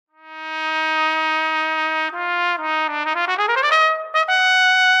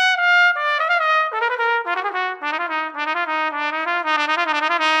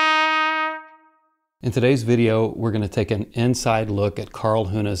In today's video, we're going to take an inside look at Karl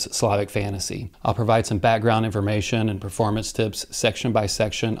Höhne's Slavic Fantasy. I'll provide some background information and performance tips section by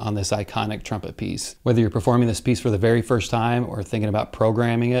section on this iconic trumpet piece. Whether you're performing this piece for the very first time or thinking about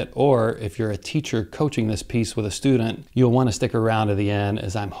programming it, or if you're a teacher coaching this piece with a student, you'll want to stick around to the end,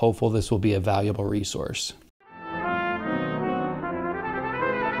 as I'm hopeful this will be a valuable resource.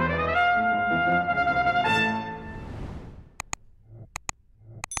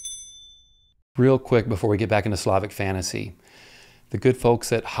 Real quick before we get back into Slavic Fantasy, the good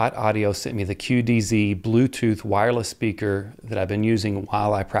folks at Hot Audio sent me the QDZ Bluetooth wireless speaker that I've been using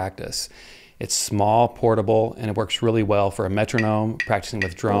while I practice. It's small, portable, and it works really well for a metronome, practicing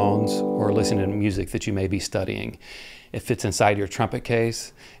with drones, or listening to music that you may be studying. It fits inside your trumpet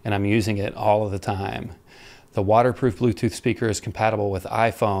case, and I'm using it all of the time. The waterproof Bluetooth speaker is compatible with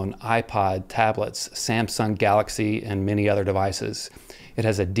iPhone, iPod, tablets, Samsung Galaxy, and many other devices. It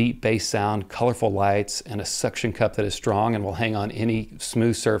has a deep bass sound, colorful lights, and a suction cup that is strong and will hang on any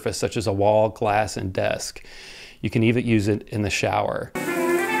smooth surface such as a wall, glass, and desk. You can even use it in the shower.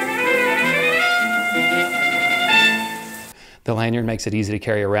 The lanyard makes it easy to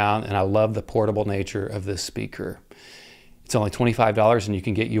carry around, and I love the portable nature of this speaker. It's only $25 and you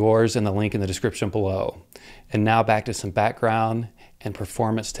can get yours in the link in the description below. And now back to some background and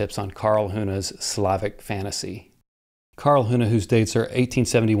performance tips on Karl Höhne's Slavic Fantasy. Karl Höhne, whose dates are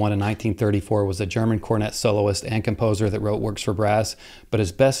 1871 and 1934, was a German cornet soloist and composer that wrote works for brass, but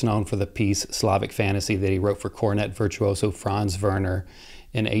is best known for the piece Slavic Fantasy that he wrote for cornet virtuoso Franz Werner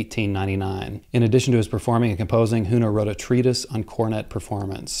in 1899. In addition to his performing and composing, Höhne wrote a treatise on cornet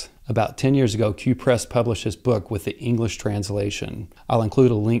performance. About 10 years ago, Q Press published his book with the English translation. I'll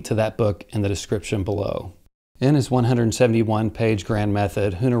include a link to that book in the description below. In his 171-page grand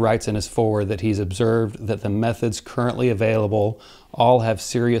method, Höhne writes in his foreword that he's observed that the methods currently available all have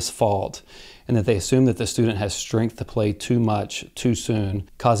serious fault, and that they assume that the student has strength to play too much, too soon,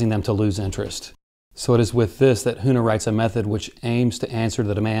 causing them to lose interest. So it is with this that Höhne writes a method which aims to answer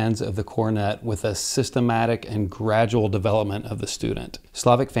the demands of the cornet with a systematic and gradual development of the student.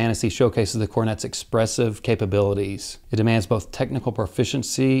 Slavic Fantasy showcases the cornet's expressive capabilities. It demands both technical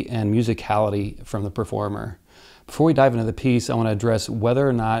proficiency and musicality from the performer. Before we dive into the piece, I want to address whether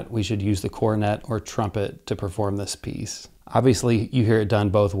or not we should use the cornet or trumpet to perform this piece. Obviously, you hear it done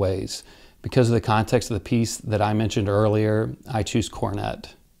both ways. Because of the context of the piece that I mentioned earlier, I choose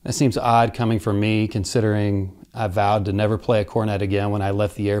cornet. That seems odd coming from me, considering I vowed to never play a cornet again when I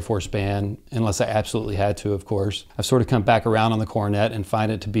left the Air Force Band, unless I absolutely had to, of course. I've sort of come back around on the cornet and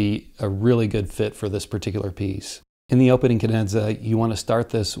find it to be a really good fit for this particular piece. In the opening cadenza, you want to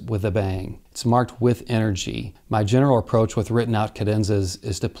start this with a bang. It's marked with energy. My general approach with written out cadenzas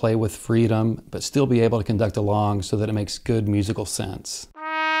is to play with freedom, but still be able to conduct along so that it makes good musical sense.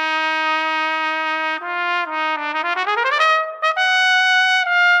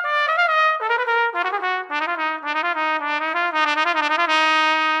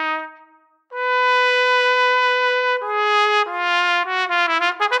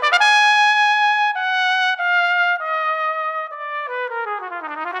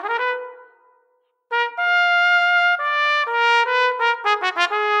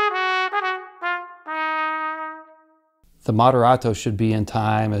 The moderato should be in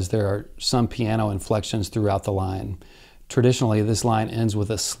time, as there are some piano inflections throughout the line. Traditionally, this line ends with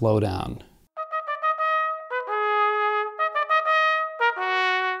a slowdown.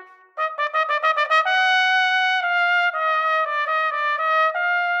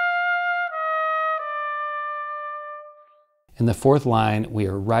 In the fourth line, we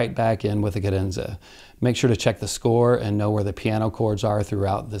are right back in with a cadenza. Make sure to check the score and know where the piano chords are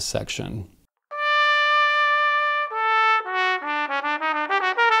throughout this section.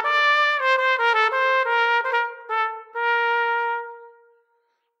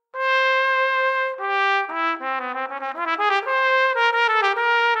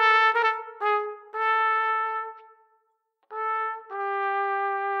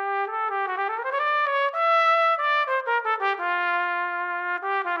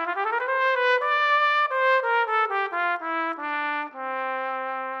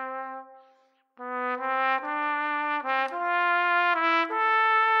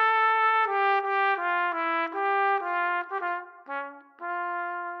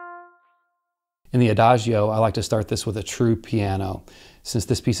 In the Adagio, I like to start this with a true piano. Since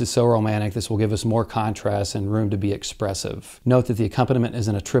this piece is so romantic, this will give us more contrast and room to be expressive. Note that the accompaniment is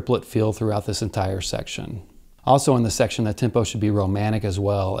in a triplet feel throughout this entire section. Also in this section, the tempo should be romantic as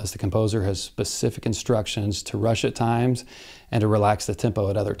well, as the composer has specific instructions to rush at times and to relax the tempo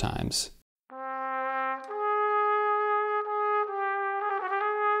at other times.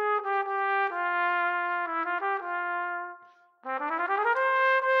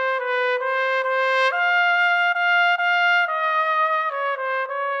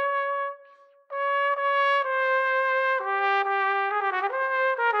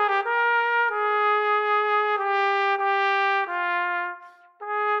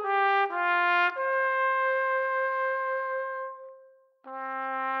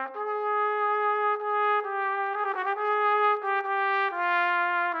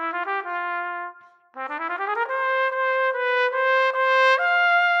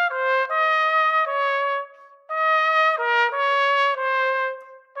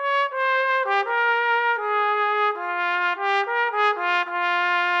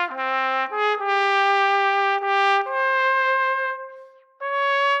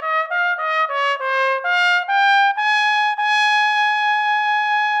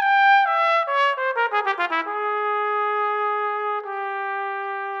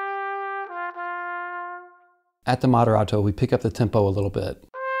 At the moderato, we pick up the tempo a little bit.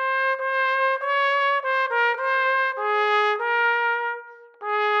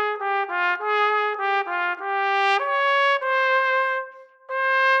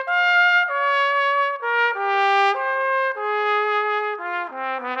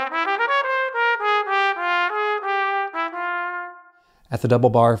 At the double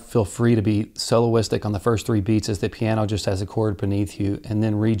bar, feel free to be soloistic on the first 3 beats as the piano just has a chord beneath you and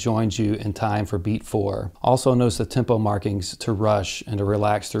then rejoins you in time for beat 4. Also notice the tempo markings to rush and to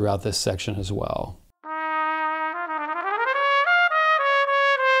relax throughout this section as well.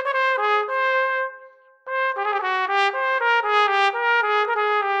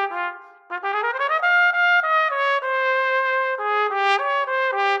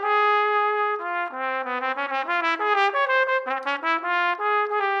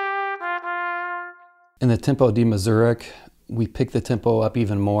 In the tempo di Mazurek, we pick the tempo up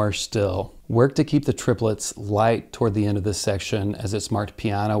even more still. Work to keep the triplets light toward the end of this section as it's marked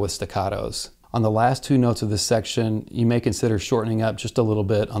piano with staccatos. On the last 2 notes of this section, you may consider shortening up just a little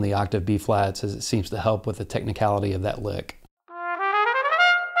bit on the octave B flats as it seems to help with the technicality of that lick.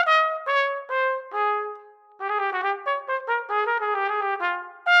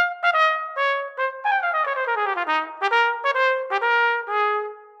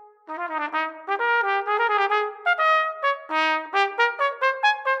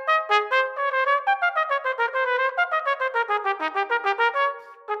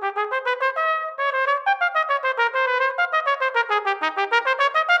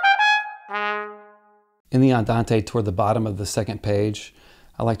 In the andante toward the bottom of the second page,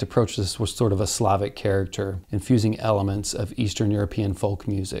 I like to approach this with sort of a Slavic character, infusing elements of Eastern European folk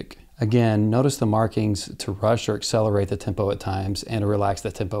music. Again, notice the markings to rush or accelerate the tempo at times and to relax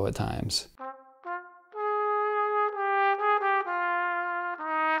the tempo at times.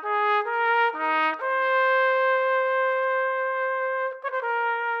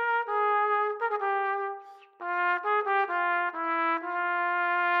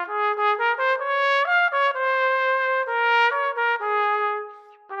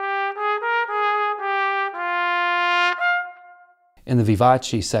 In the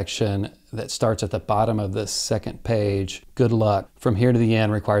vivace section that starts at the bottom of the second page, good luck. From here to the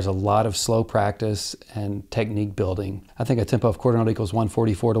end requires a lot of slow practice and technique building. I think a tempo of quarter note equals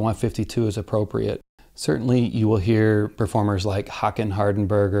 144 to 152 is appropriate. Certainly you will hear performers like Håkan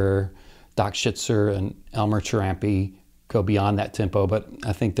Hardenberger, Doc Schitzer, and Elmer Chirampi go beyond that tempo, but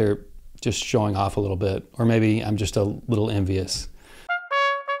I think they're just showing off a little bit, or maybe I'm just a little envious.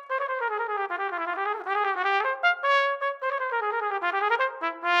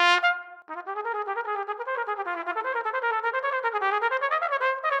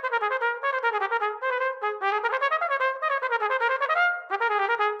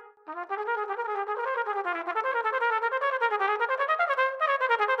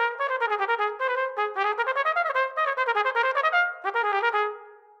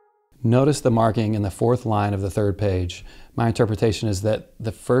 Notice the marking in the 4th line of the 3rd page. My interpretation is that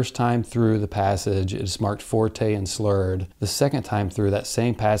the first time through the passage it is marked forte and slurred. The second time through that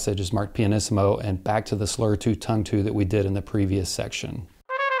same passage is marked pianissimo and back to the slur 2 tongue 2 that we did in the previous section.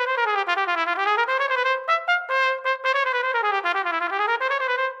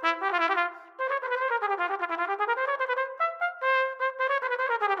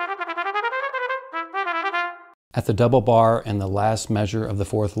 At the double bar and the last measure of the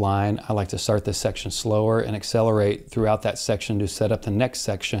 4th line, I like to start this section slower and accelerate throughout that section to set up the next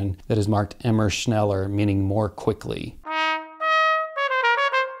section that is marked immer schneller, meaning more quickly.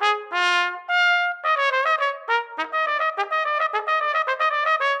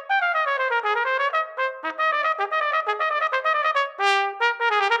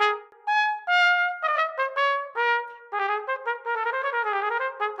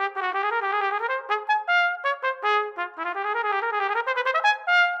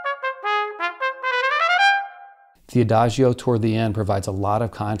 The adagio toward the end provides a lot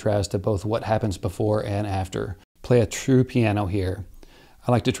of contrast to both what happens before and after. Play a true piano here.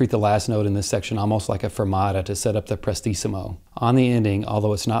 I like to treat the last note in this section almost like a fermata to set up the prestissimo. On the ending,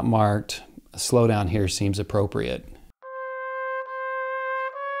 although it's not marked, a slowdown here seems appropriate.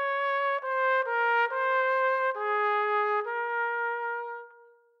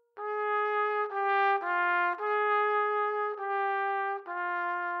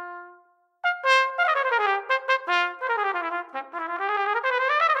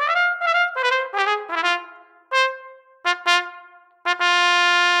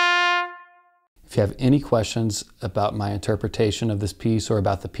 If you have any questions about my interpretation of this piece or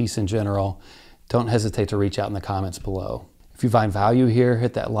about the piece in general, don't hesitate to reach out in the comments below. If you find value here,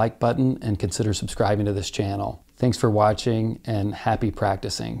 hit that like button and consider subscribing to this channel. Thanks for watching and happy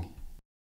practicing.